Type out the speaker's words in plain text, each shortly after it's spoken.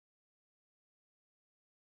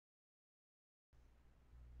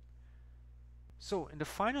So in the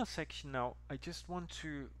final section now, I just want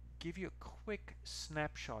to give you a quick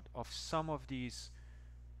snapshot of some of these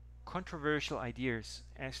controversial ideas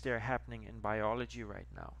as they're happening in biology right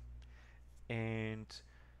now. And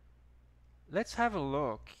let's have a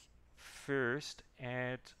look first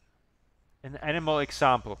at an animal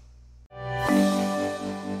example.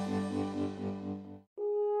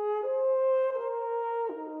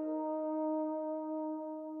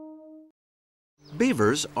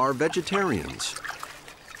 Beavers are vegetarians.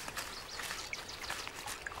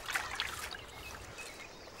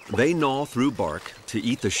 They gnaw through bark to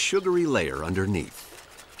eat the sugary layer underneath.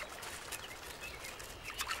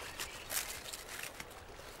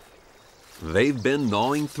 They've been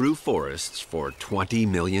gnawing through forests for 20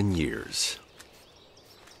 million years.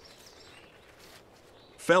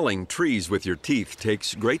 Felling trees with your teeth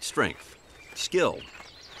takes great strength, skill,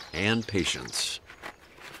 and patience.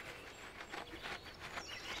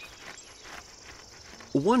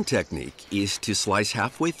 One technique is to slice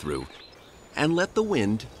halfway through and let the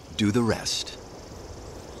wind do the rest.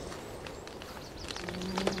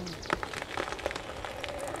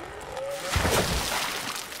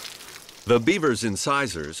 The beaver's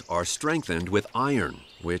incisors are strengthened with iron,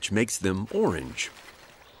 which makes them orange.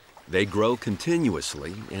 They grow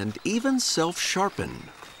continuously and even self-sharpen.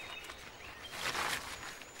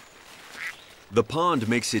 The pond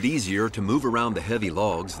makes it easier to move around the heavy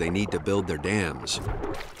logs they need to build their dams.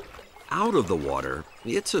 Out of the water,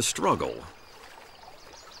 it's a struggle.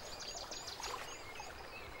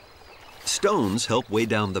 Stones help weigh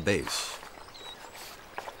down the base.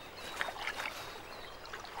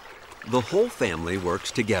 The whole family works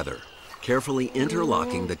together, carefully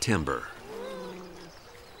interlocking the timber.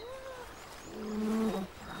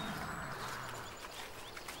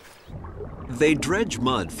 They dredge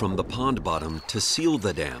mud from the pond bottom to seal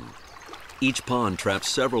the dam. Each pond traps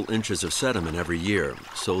several inches of sediment every year,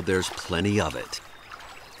 so there's plenty of it.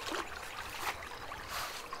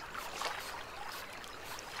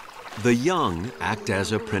 The young act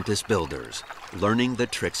as apprentice builders, learning the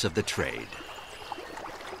tricks of the trade.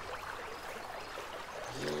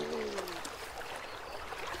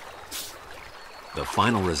 The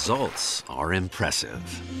final results are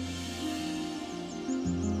impressive.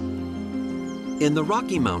 In the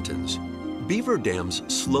Rocky Mountains, beaver dams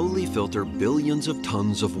slowly filter billions of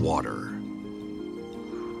tons of water.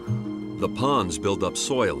 The ponds build up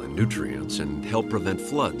soil and nutrients and help prevent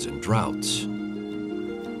floods and droughts.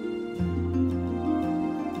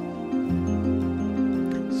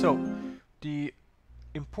 So the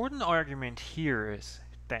important argument here is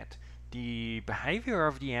that the behavior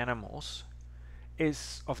of the animals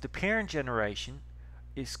of the parent generation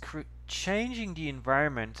is changing the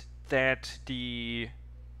environment that the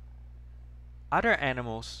other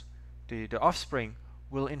animals, the offspring,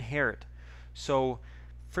 will inherit. So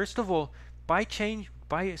first of all, by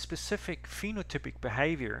a specific phenotypic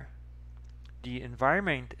behavior, the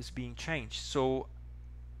environment is being changed. So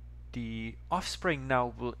the offspring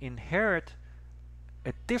now will inherit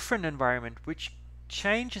a different environment which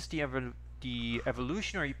changes the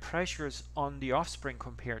evolutionary pressures on the offspring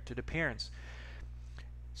compared to the parents.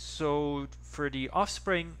 So for the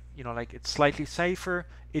offspring, like it's slightly safer.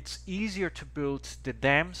 It's easier to build the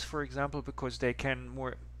dams, for example, because they can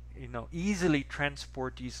more easily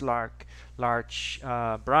transport these large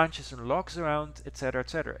branches and logs around, etc.,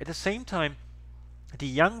 etc. At the same time, the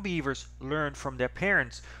young beavers learn from their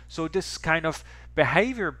parents, so this kind of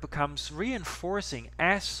behavior becomes reinforcing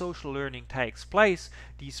as social learning takes place.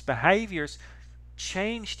 These behaviors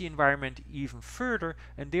change the environment even further,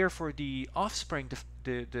 and therefore the offspring,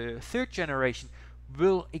 the third generation,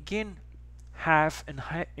 will again have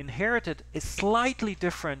inherited a slightly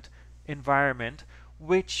different environment,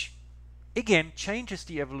 which again changes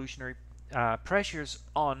the evolutionary pressures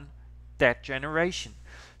on that generation.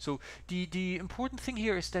 So the important thing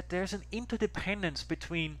here is that there's an interdependence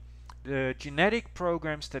between the genetic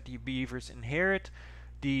programs that the beavers inherit,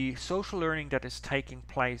 the social learning that is taking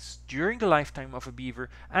place during the lifetime of a beaver,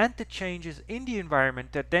 and the changes in the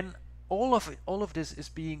environment that then all of this is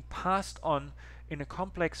being passed on in a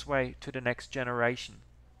complex way to the next generation.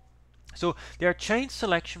 So there are changed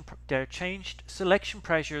selection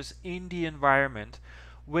pressures in the environment,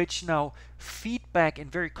 which now feed back in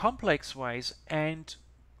very complex ways and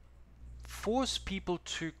force people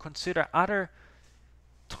to consider other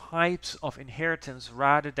types of inheritance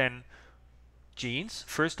rather than genes,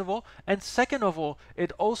 first of all, and second of all,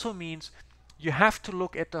 it also means you have to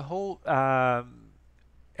look at the whole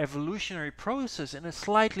evolutionary process in a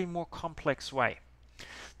slightly more complex way.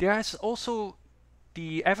 There is also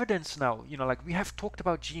the evidence now, like we have talked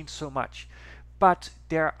about genes so much, but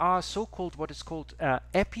there are so-called what is called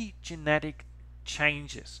epigenetic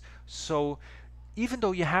changes. So even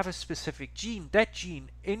though you have a specific gene, that gene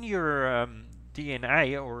in your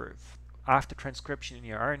DNA or after transcription in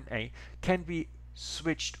your RNA can be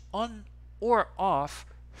switched on or off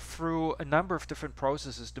through a number of different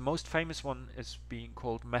processes. The most famous one is being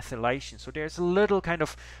called methylation. So there's a little kind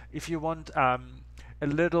of, if you want, a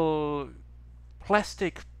little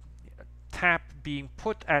plastic tab being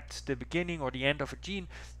put at the beginning or the end of a gene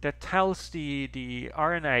that tells the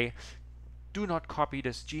RNA, do not copy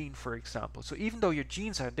this gene, for example. So even though your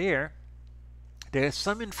genes are there, there's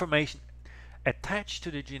some information attached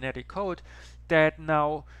to the genetic code that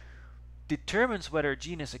now determines whether a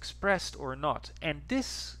gene is expressed or not. And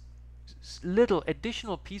this little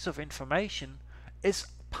additional piece of information is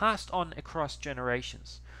passed on across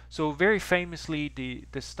generations. So very famously,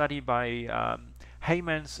 the study by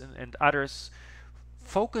Heymans and others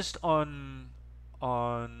focused on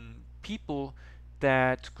people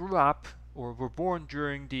that grew up or were born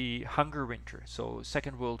during the hunger winter, so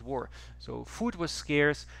Second World War. So food was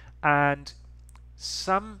scarce, and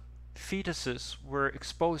some fetuses were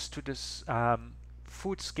exposed to this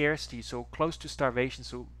food scarcity, so close to starvation.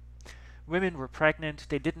 So women were pregnant,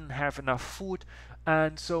 they didn't have enough food,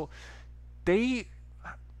 and so they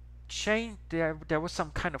changed. There was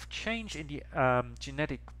some kind of change in the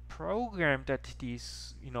genetic program that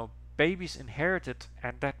these babies inherited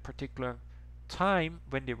at that particular time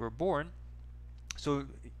when they were born. So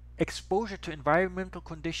exposure to environmental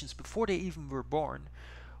conditions before they even were born,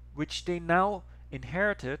 which they now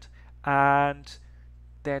inherited, and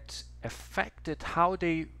that affected how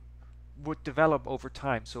they would develop over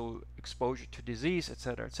time. So exposure to disease,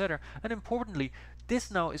 etc., etc. And importantly,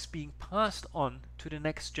 this now is being passed on to the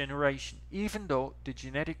next generation, even though the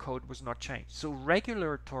genetic code was not changed. So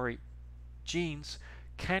regulatory genes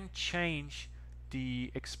can change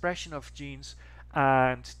the expression of genes,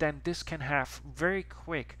 and then this can have very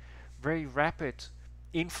quick, very rapid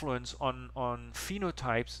influence on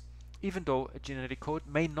phenotypes, even though a genetic code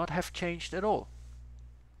may not have changed at all.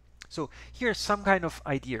 So here's some kind of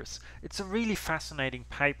ideas. It's a really fascinating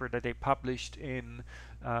paper that they published in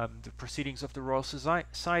the Proceedings of the Royal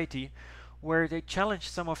Society, where they challenged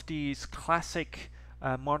some of these classic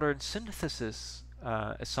modern synthesis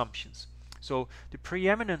assumptions. So the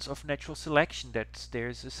preeminence of natural selection, that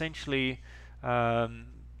there's essentially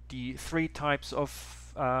the three types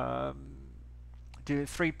of the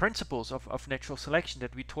three principles of natural selection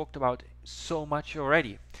that we talked about so much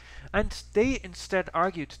already. And they instead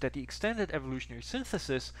argued that the extended evolutionary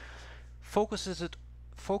synthesis focuses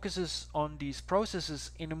on these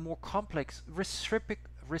processes in a more complex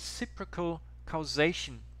reciprocal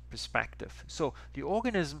causation perspective. So the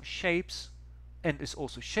organism shapes and is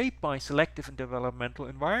also shaped by selective and developmental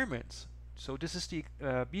environments. So this is the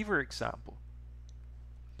beaver example.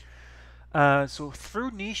 So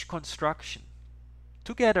through niche construction,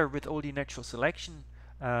 together with all the natural selection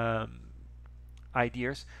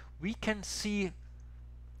ideas, we can see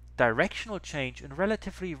directional change and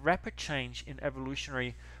relatively rapid change in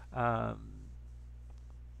evolutionary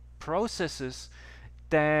processes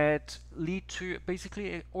that lead to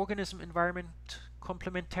basically organism environment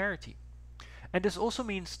complementarity. And this also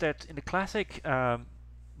means that in the classic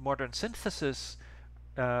modern synthesis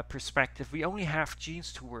perspective, we only have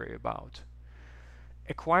genes to worry about.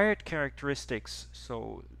 Acquired characteristics,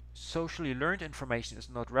 so socially learned information, is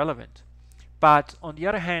not relevant. But on the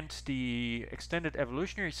other hand, the extended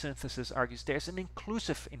evolutionary synthesis argues there's an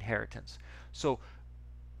inclusive inheritance. So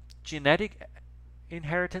genetic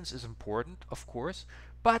inheritance is important, of course,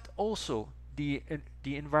 but also the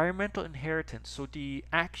environmental inheritance, so the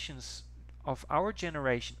actions of our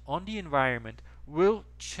generation on the environment will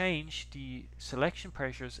change the selection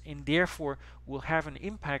pressures and therefore will have an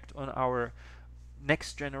impact on our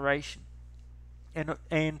next generation.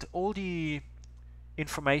 And all the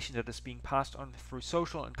information that is being passed on through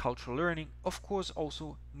social and cultural learning, of course,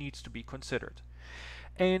 also needs to be considered.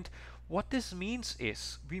 And what this means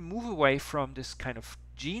is we move away from this kind of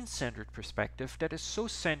gene-centered perspective that is so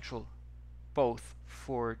central both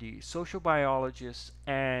for the social biologists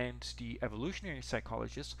and the evolutionary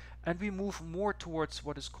psychologists, and we move more towards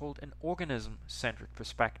what is called an organism-centered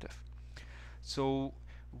perspective. So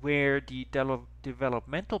where the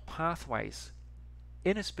developmental pathways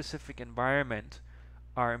in a specific environment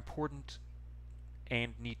are important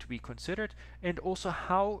and need to be considered, and also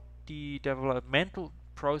how the developmental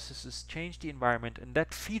processes change the environment, and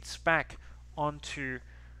that feeds back onto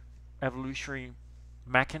evolutionary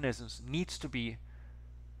mechanisms needs to be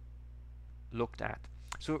looked at.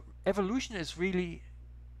 So evolution is really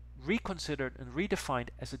reconsidered and redefined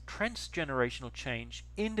as a transgenerational change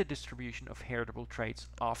in the distribution of heritable traits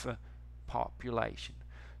of a population.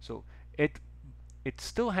 So it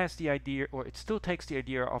still has the idea, or it still takes the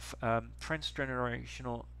idea of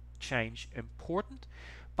transgenerational change important,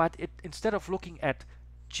 but it, instead of looking at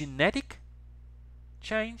genetic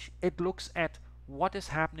change, it looks at what is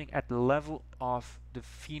happening at the level of the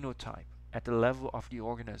phenotype, at the level of the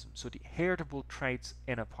organism, so the heritable traits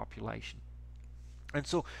in a population. And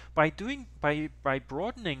so by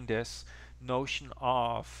broadening this notion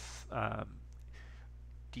of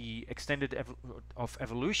the of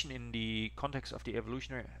evolution in the context of the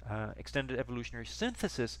evolutionary extended evolutionary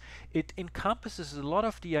synthesis, it encompasses a lot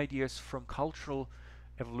of the ideas from cultural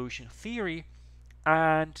evolution theory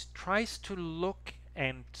and tries to look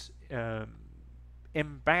and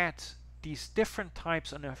embed these different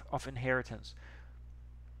types of inheritance: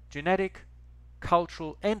 genetic,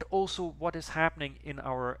 cultural, and also what is happening in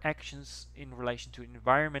our actions in relation to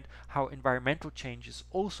environment, how environmental changes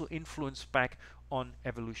also influence back on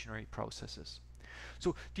evolutionary processes.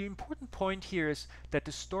 So the important point here is that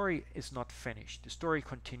the story is not finished. The story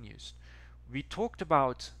continues. We talked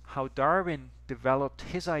about how Darwin developed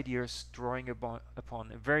his ideas drawing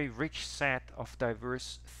upon a very rich set of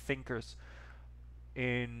diverse thinkers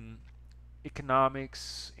in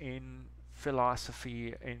economics, in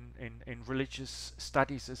philosophy, in religious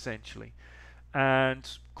studies essentially,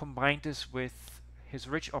 and combined this with his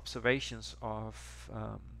rich observations of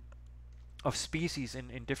species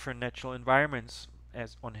in different natural environments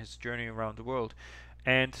as on his journey around the world.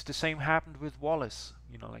 And the same happened with Wallace,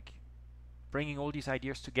 you know, like bringing all these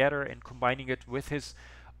ideas together and combining it with his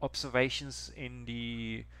observations in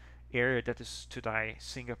the area that is today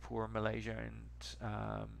Singapore, Malaysia,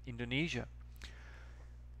 and Indonesia.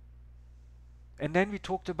 And then we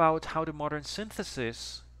talked about how the modern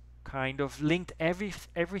synthesis kind of linked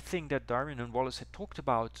everything that Darwin and Wallace had talked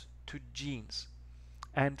about to genes.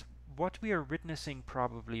 And what we are witnessing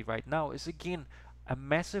probably right now is again a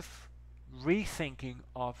massive rethinking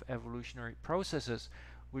of evolutionary processes,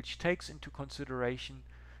 which takes into consideration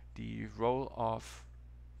the role of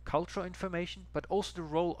cultural information, but also the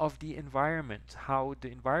role of the environment, how the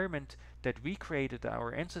environment that we created,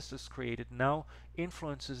 our ancestors created, now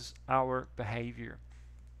influences our behavior.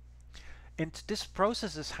 And this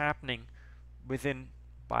process is happening within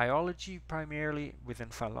biology primarily, within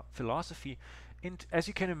philosophy, and as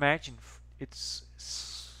you can imagine, it's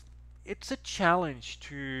a challenge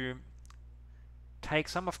to take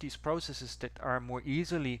some of these processes that are more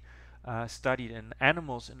easily studied in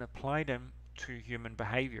animals and apply them to human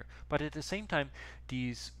behavior. But at the same time,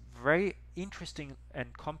 these very interesting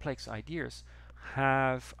and complex ideas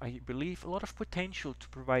have, I believe, a lot of potential to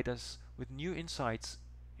provide us with new insights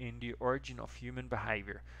in the origin of human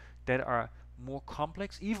behavior that are more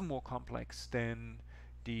complex, even more complex than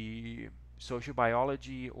the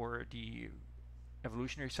sociobiology or the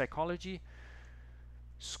evolutionary psychology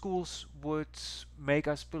schools would make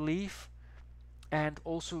us believe, and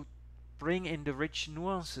also bring in the rich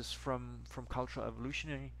nuances from cultural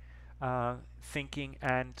evolutionary thinking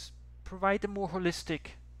and provide a more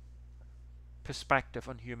holistic perspective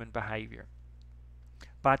on human behavior.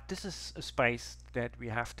 But this is a space that we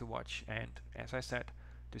have to watch, and as I said,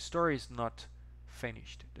 the story is not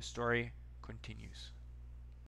finished. The story continues.